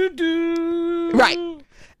 Right.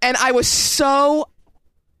 And I was so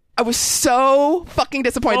I was so fucking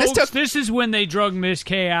disappointed. Folks, this is when they drug Miss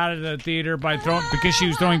K out of the theater because she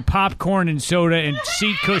was throwing popcorn and soda and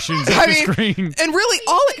seat cushions at the screen. And really,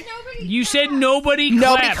 you said nobody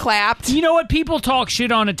clapped. You know what? People talk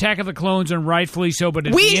shit on Attack of the Clones, and rightfully so.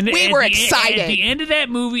 But we were excited. At the end of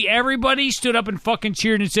that movie, everybody stood up and fucking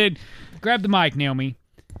cheered and said, "Grab the mic, Naomi."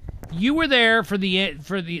 You were there for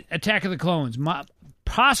the Attack of the Clones.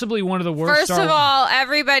 Possibly one of the worst. First of all,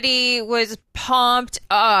 everybody was pumped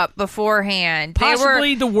up beforehand.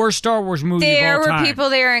 Possibly the worst Star Wars movie of all time. There were people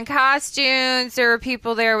there in costumes. There were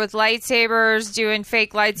people there with lightsabers doing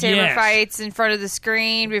fake lightsaber fights in front of the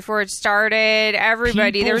screen before it started.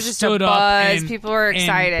 Everybody. There was just a buzz. People were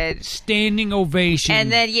excited. Standing ovation.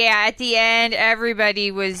 And then, at the end,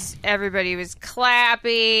 everybody was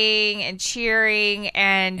clapping and cheering,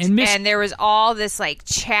 and there was all this like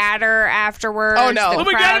chatter afterwards. Oh no! Oh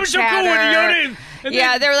my God, it was so cool when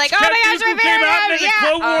Yoda. They were like, "Oh my gosh, my favorite!"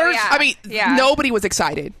 Clone Wars. I mean, nobody was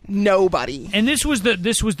excited. Nobody. And this was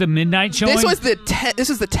the midnight showing. This was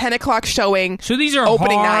the 10 o'clock showing. So these are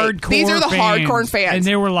opening hardcore night. These are the hardcore fans, and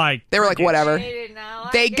they were like, whatever.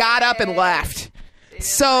 They got up and left.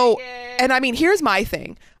 And I mean, here's my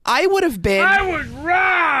thing. I was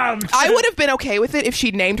robbed. I would have been okay with it if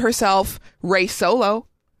she'd named herself Rey Solo.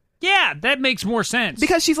 Yeah, that makes more sense.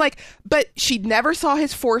 Because she's like, but she never saw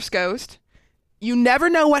his Force ghost. You never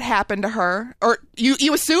know what happened to her. Or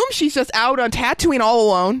you assume she's just out on Tatooine all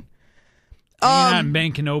alone. Hanging out in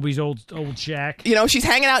Ben Kenobi's old shack. You know, she's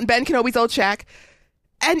hanging out in Ben Kenobi's old shack.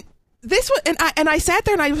 And this was, and I sat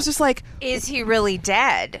there and I was just like, is he really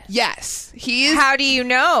dead? Yes, he is. How do you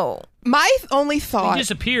know? My only thought. He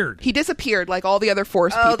disappeared. He disappeared like all the other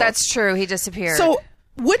Force people. Oh, that's true. He disappeared. So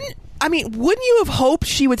wouldn't you have hoped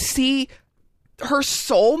she would see her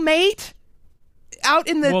soulmate out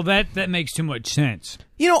in the... Well, that makes too much sense.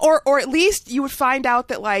 You know, or at least you would find out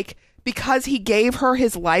that, like, because he gave her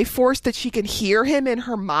his life force, that she can hear him in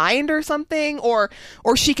her mind or something, or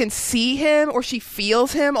she can see him, or she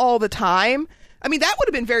feels him all the time. I mean, that would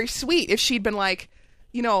have been very sweet if she'd been like,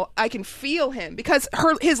 you know, I can feel him, because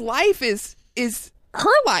his life is her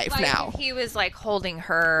life like now. He was like holding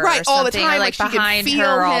her right all the time, or, like she behind can feel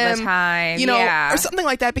her him, all the time, you know, or something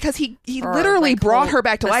like that, because he or literally brought her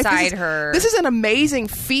back to life. Her. This is an amazing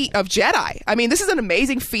feat of Jedi. I mean, this is an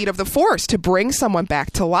amazing feat of the Force to bring someone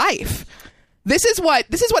back to life. This is what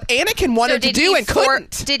Anakin wanted to do and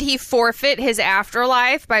couldn't. Did he forfeit his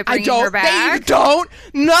afterlife by bringing her back? They don't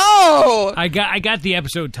know. I got the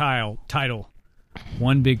episode title.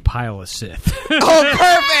 One big pile of Sith. Oh,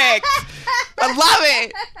 perfect.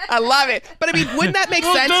 I love it. But I mean, wouldn't that make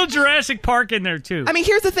sense? Throw Jurassic Park in there too. I mean,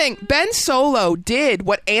 here's the thing. Ben Solo did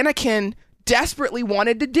what Anakin desperately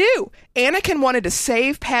wanted to do. Anakin wanted to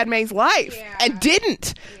save Padme's life and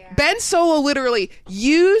didn't. Yeah. Ben Solo literally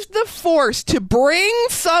used the Force to bring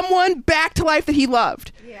someone back to life that he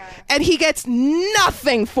loved. Yeah. And he gets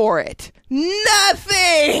nothing for it.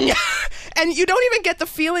 Nothing. And you don't even get the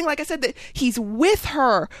feeling, like I said, that he's with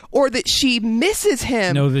her or that she misses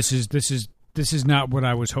him. No, this is not what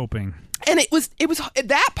I was hoping. And it was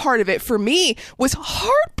that part of it for me was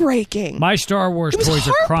heartbreaking. My Star Wars toys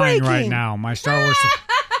are crying right now. My Star Wars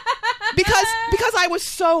because I was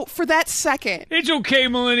so, for that second. It's okay,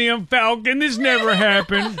 Millennium Falcon. This never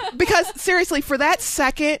happened. Because seriously, for that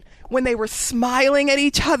second when they were smiling at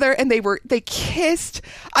each other and they kissed,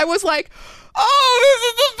 I was like, oh,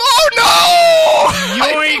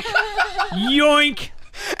 yoink.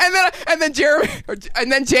 And then Jeremy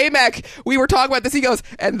and then J-Mac, we were talking about this. He goes,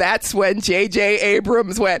 and that's when J.J.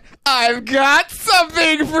 Abrams went, I've got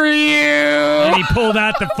something for you. And he pulled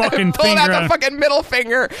out the fucking fucking middle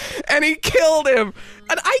finger, and he killed him.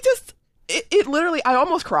 And it literally, I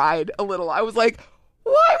almost cried a little. I was like,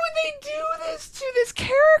 why would they do this to this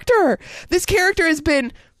character? This character has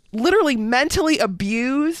been literally mentally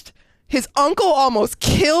abused. His uncle almost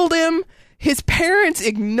killed him. His parents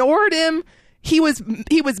ignored him. He was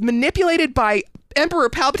manipulated by Emperor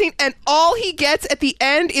Palpatine, and all he gets at the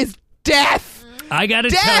end is death. I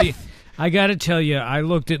gotta tell you, I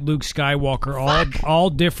looked at Luke Skywalker all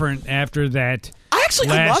different after that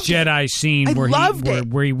Last Jedi scene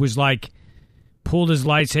where he was like pulled his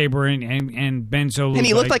lightsaber and Ben Solo, and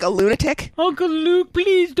he looked like a lunatic. Uncle Luke,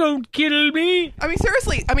 please don't kill me. I mean,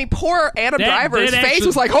 seriously. I mean, poor Adam Driver's face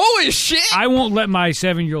was like, holy shit. I won't let my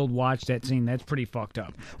 7-year-old watch that scene. That's pretty fucked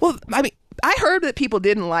up. Well, I mean, I heard that people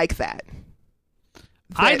didn't like that.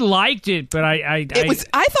 I liked it, but I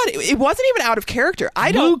thought it wasn't even out of character.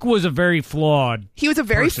 Luke was a very flawed. He was a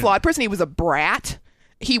very flawed person. He was a brat,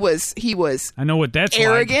 He was I know what that's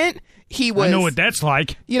arrogant. Like. He was. I know what that's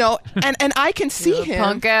like. You know, and I can see him.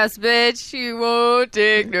 Punk ass bitch. You won't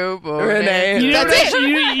take no for Renee. You know, That's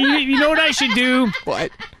it. you know what I should do?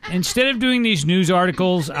 What? Instead of doing these news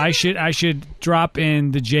articles, I should drop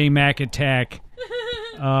in the J Mac attack.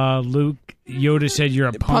 Luke, Yoda said you're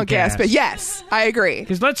a punk ass. But yes, I agree.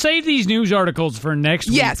 Because let's save these news articles for next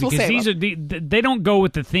week. Yes, we'll because save these are they don't go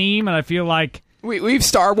with the theme, and I feel like we've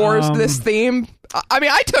Star Wars this theme. I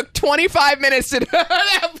mean, I took 25 minutes to do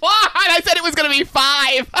that plot. I said it was going to be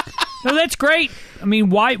 5. No, that's great. I mean,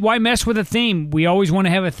 why mess with a theme? We always want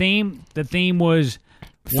to have a theme. The theme was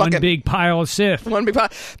one big pile of Sith. One big pile.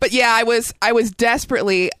 But yeah, I was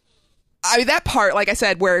desperately. I mean, that part, like I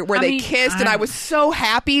said, where they kissed, and I was so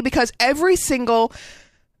happy because every single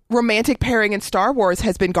romantic pairing in Star Wars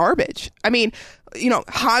has been garbage. I mean, you know,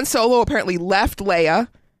 Han Solo apparently left Leia.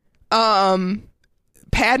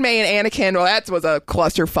 Padme and Anakin, well, that was a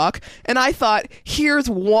clusterfuck. And I thought, here's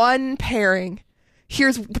one pairing.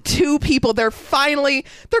 Here's 2 people. They're going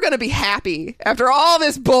to be happy after all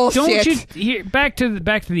this bullshit. Don't you back to the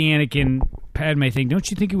Anakin Padme thing?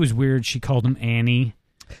 Don't you think it was weird she called him Annie?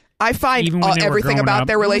 I find everything about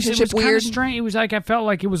their relationship weird. It was strange. It was like I felt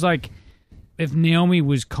like it was like if Naomi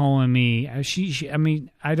was calling me. I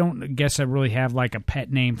mean, I don't guess I really have like a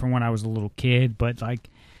pet name from when I was a little kid, but like.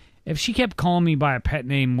 If she kept calling me by a pet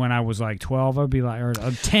name when I was like 12, I'd be like, or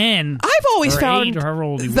 10. I've always found 8, or however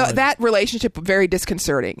old he was. That relationship very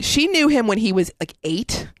disconcerting. She knew him when he was like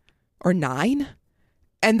 8 or 9,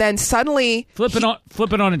 and then suddenly flip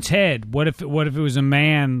it on its head. What if it was a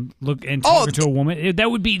man talking to a woman?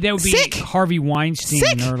 That would be sick. Harvey Weinstein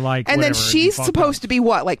sick. Or like. And whatever. then she's supposed to be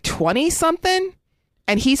what, like 20 something,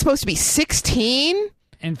 and he's supposed to be 16.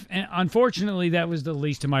 And unfortunately, that was the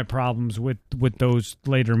least of my problems with those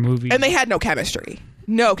later movies. And they had no chemistry.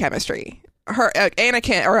 No chemistry. Her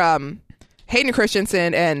Anakin or Hayden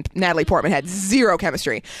Christensen and Natalie Portman had zero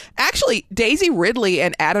chemistry. Actually, Daisy Ridley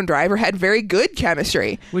and Adam Driver had very good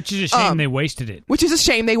chemistry. Which is a shame they wasted it. Which is a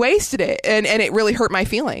shame they wasted it, and it really hurt my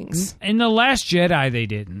feelings. In The Last Jedi, they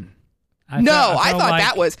didn't. I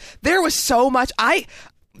thought there was so much.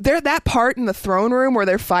 That part in the throne room where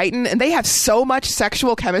they're fighting, and they have so much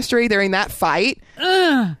sexual chemistry during that fight.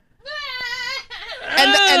 And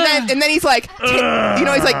then he's like,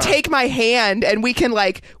 he's like, take my hand, and we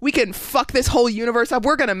can fuck this whole universe up.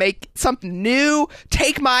 We're gonna make something new.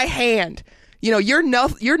 Take my hand. You know, you're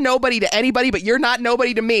nobody to anybody, but you're not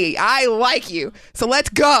nobody to me. I like you, so let's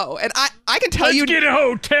go. And I can tell you, let's get a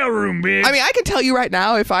hotel room, bitch. I mean, I can tell you right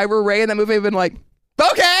now, if I were Rey in that movie, I'd been like,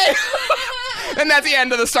 okay. And that's the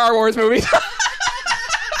end of the Star Wars movie.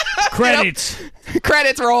 Credits.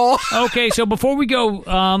 Credits roll. Okay, so before we go,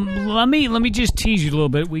 let me just tease you a little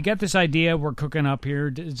bit. We got this idea we're cooking up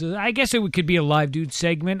here. I guess it could be a live dude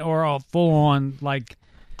segment or a full on like.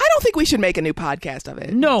 I don't think we should make a new podcast of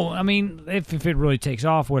it. No, I mean if it really takes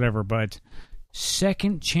off, whatever. But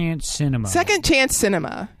Second Chance Cinema. Second Chance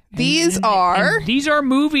Cinema. These are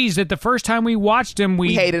movies that the first time we watched them,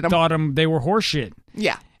 we hated them. Thought they were horseshit.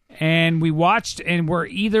 Yeah. And we watched, and we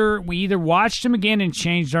either watched them again and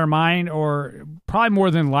changed our mind, or probably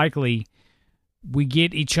more than likely, we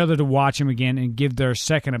get each other to watch them again and give their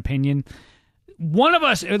second opinion.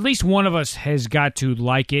 At least one of us, has got to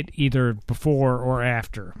like it either before or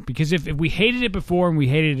after. Because if we hated it before and we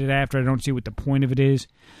hated it after, I don't see what the point of it is.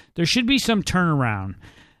 There should be some turnaround.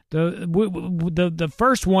 The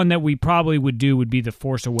first one that we probably would do would be The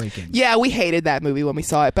Force Awakens. Yeah, we hated that movie when we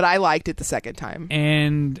saw it, but I liked it the second time.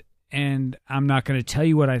 And I'm not going to tell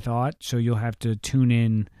you what I thought, so you'll have to tune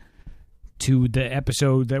in to the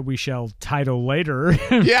episode that we shall title later.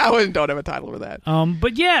 Yeah, I don't have a title for that.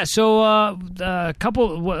 But yeah, so a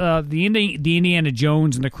couple, the Indiana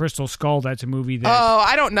Jones and the Crystal Skull. That's a movie that. Oh,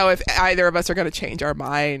 I don't know if either of us are going to change our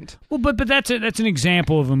mind. Well, but that's an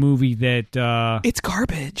example of a movie that it's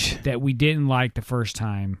garbage that we didn't like the first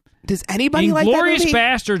time. Does anybody like that movie? Inglourious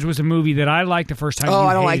Bastards was a movie that I liked the first time. Oh,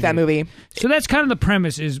 I don't like that movie. So that's kind of the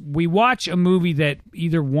premise: is we watch a movie that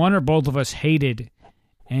either one or both of us hated,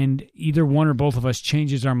 and either one or both of us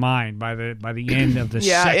changes our mind by the end of the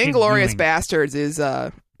second Inglourious viewing. Bastards is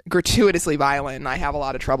gratuitously violent, and I have a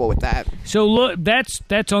lot of trouble with that. So look,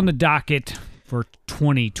 that's on the docket for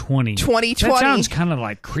 2020. 2020. That sounds kind of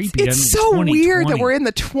like creepy. It's so weird that we're in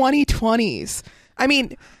the 2020s. I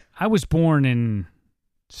mean, I was born in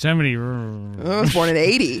 70. I was born in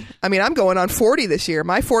 80. I mean, I'm going on 40 this year.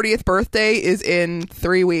 My 40th birthday is in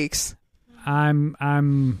 3 weeks.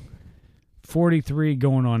 I'm 43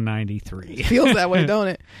 going on 93. Feels that way, don't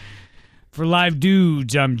it? For Live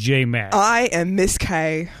Dudes, I'm J-Mac. I am Miss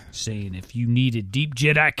K. Saying if you need a deep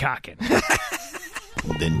Jedi cocking.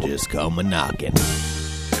 then just come a knocking.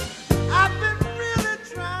 I've been really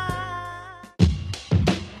trying.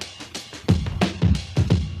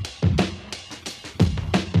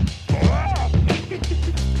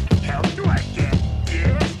 How do I get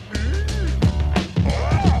this?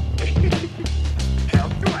 How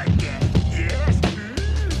do I get this?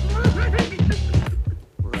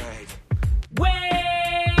 Right. Well,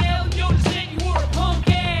 Yoda said you were a punk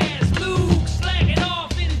ass. Luke slacking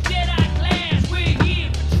off in a Jedi class. We're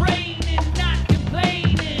here for training, not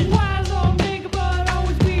complaining. Wise old nigga, but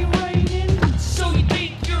always be raining. So you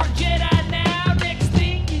think you're a Jedi now? Next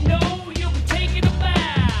thing you know, you'll be taking a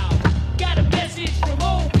bow. Got a message from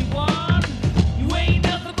Obi-Wan. You ain't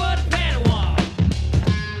nothing but a Padawan.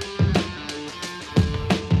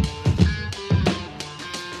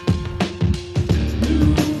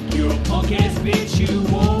 Luke, you're a punk ass bitch. You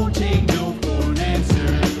won't take no for an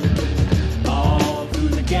answer. All through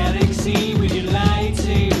the galaxy with your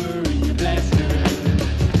lightsaber and your blaster.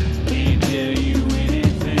 Can't tell you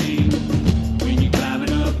anything when you're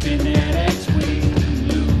climbing up in that X-wing.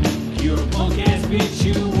 Luke, you're a punk ass bitch.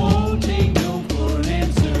 You won't take no for an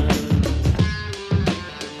answer.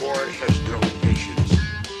 Boy has no